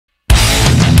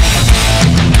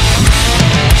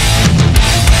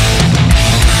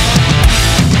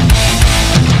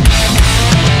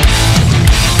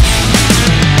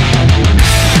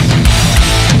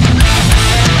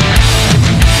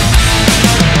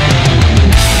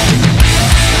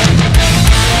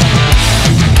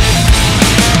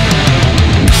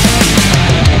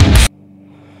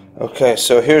Okay,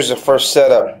 so here's the first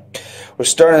setup. We're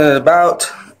starting at about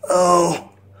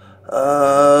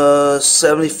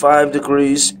 75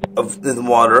 degrees of the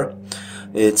water.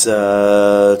 It's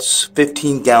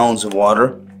 15 gallons of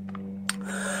water.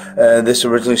 This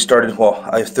originally started, well,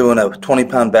 I threw in a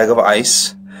 20-pound bag of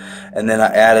ice, and then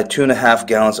I added 2.5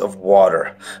 gallons of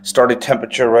water. Starting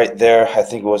temperature right there, I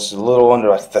think it was a little under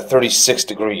like the 36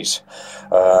 degrees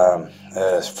for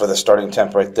the starting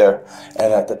temp right there.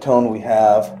 And at the tone we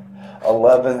have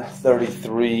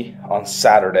 11:33 on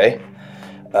Saturday.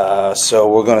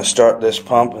 So we're going to start this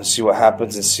pump and see what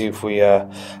happens, and see if we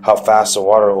how fast the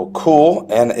water will cool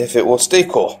and if it will stay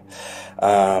cool.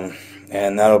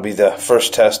 And that'll be the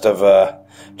first test of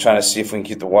trying to see if we can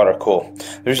keep the water cool.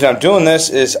 The reason I'm doing this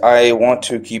is I want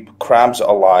to keep crabs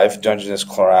alive, Dungeness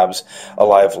crabs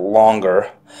alive longer.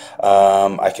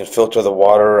 I can filter the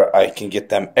water, I can get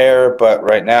them air, but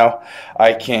right now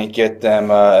I can't get them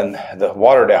the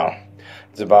water down.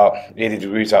 It's about 80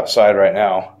 degrees outside right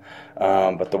now,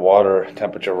 but the water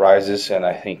temperature rises, and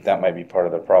I think that might be part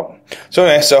of the problem. So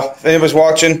anyway, so if anybody's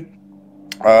watching,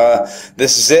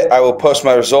 this is it. I will post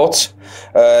my results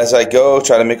as I go,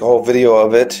 try to make a whole video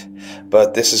of it,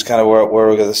 but this is kind of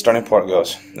where the starting point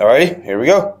goes. Alrighty, here we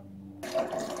go.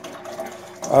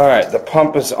 Alright, the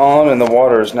pump is on and the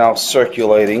water is now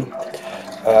circulating.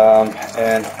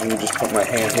 And let me just put my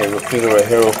hand here, repeat it right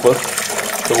here real quick.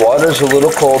 The water's a little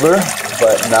colder,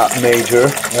 but not major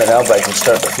right now, but I can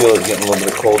start to feel it getting a little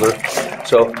bit colder.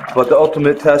 So, but the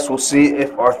ultimate test, we'll see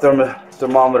if our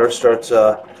thermometer starts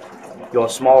going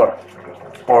smaller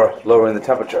or lowering the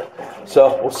temperature.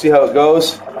 So we'll see how it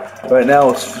goes. Right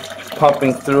now it's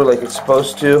pumping through like it's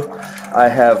supposed to. I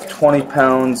have 20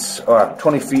 pounds or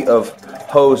 20 feet of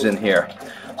hose in here,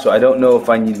 so I don't know if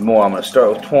I need more. I'm going to start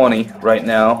with 20 right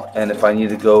now, and if I need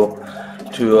to go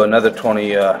to another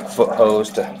 20 foot hose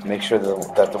to make sure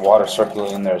that the water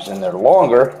circulating in there is in there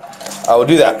longer, I will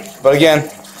do that. But again,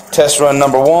 test run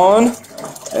number 1,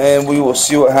 and we will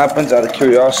see what happens out of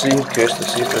curiosity. Curious to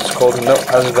see if it's colder. Nope,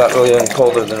 hasn't got really any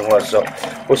colder than it was, so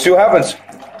we'll see what happens.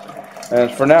 And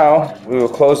for now, we will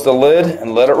close the lid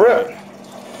and let it rip.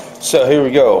 So here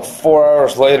we go. 5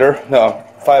 hours later.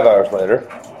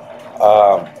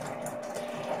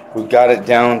 We've got it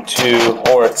down to,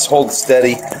 or it's holding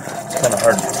steady. It's kind of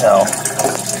hard to tell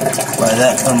by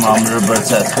that thermometer, but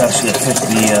it's actually at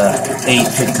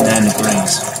 59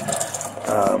 degrees.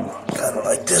 Kind of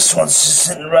like this one's just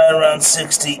sitting right around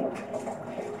 60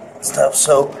 stuff.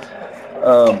 So,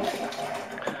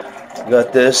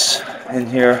 got this in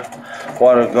here,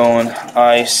 water going,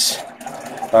 ice.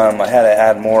 I had to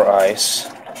add more ice.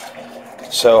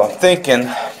 So I'm thinking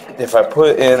if I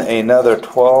put in another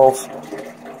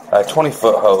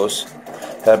 20-foot hose,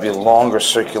 that'd be longer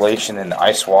circulation in the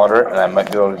ice water, and I might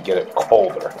be able to get it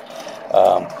colder.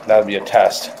 That would be a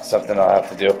test, something I'll have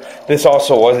to do. This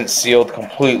also wasn't sealed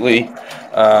completely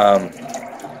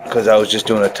because I was just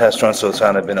doing a test run, so it's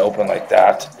kind of been open like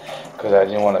that because I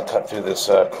didn't want to cut through this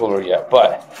cooler yet.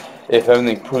 But if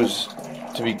everything proves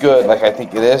to be good, like I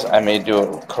think it is, I may do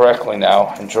it correctly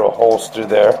now and drill holes through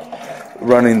there,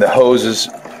 running the hoses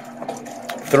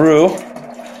through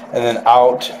and then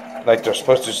out like they're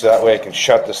supposed to, so that way I can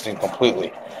shut this thing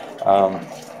completely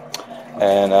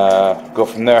and go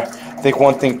from there. I think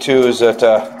one thing too is that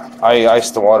I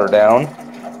ice the water down.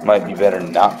 Might be better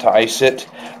not to ice it.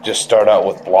 Just start out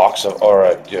with blocks of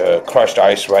or crushed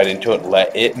ice right into it,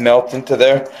 let it melt into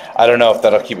there. I don't know if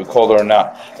that'll keep it colder or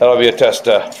not. That'll be a test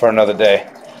for another day,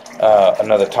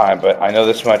 another time, but I know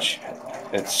this much,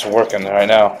 it's working right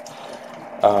now.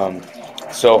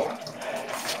 So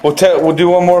we'll do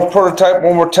one more prototype,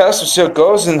 one more test, and see how it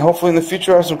goes, and hopefully in the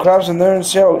future I'll have some crabs in there and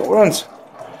see how it runs.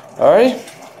 Alright?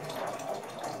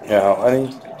 Yeah,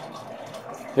 honey.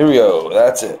 Here we go.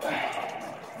 That's it.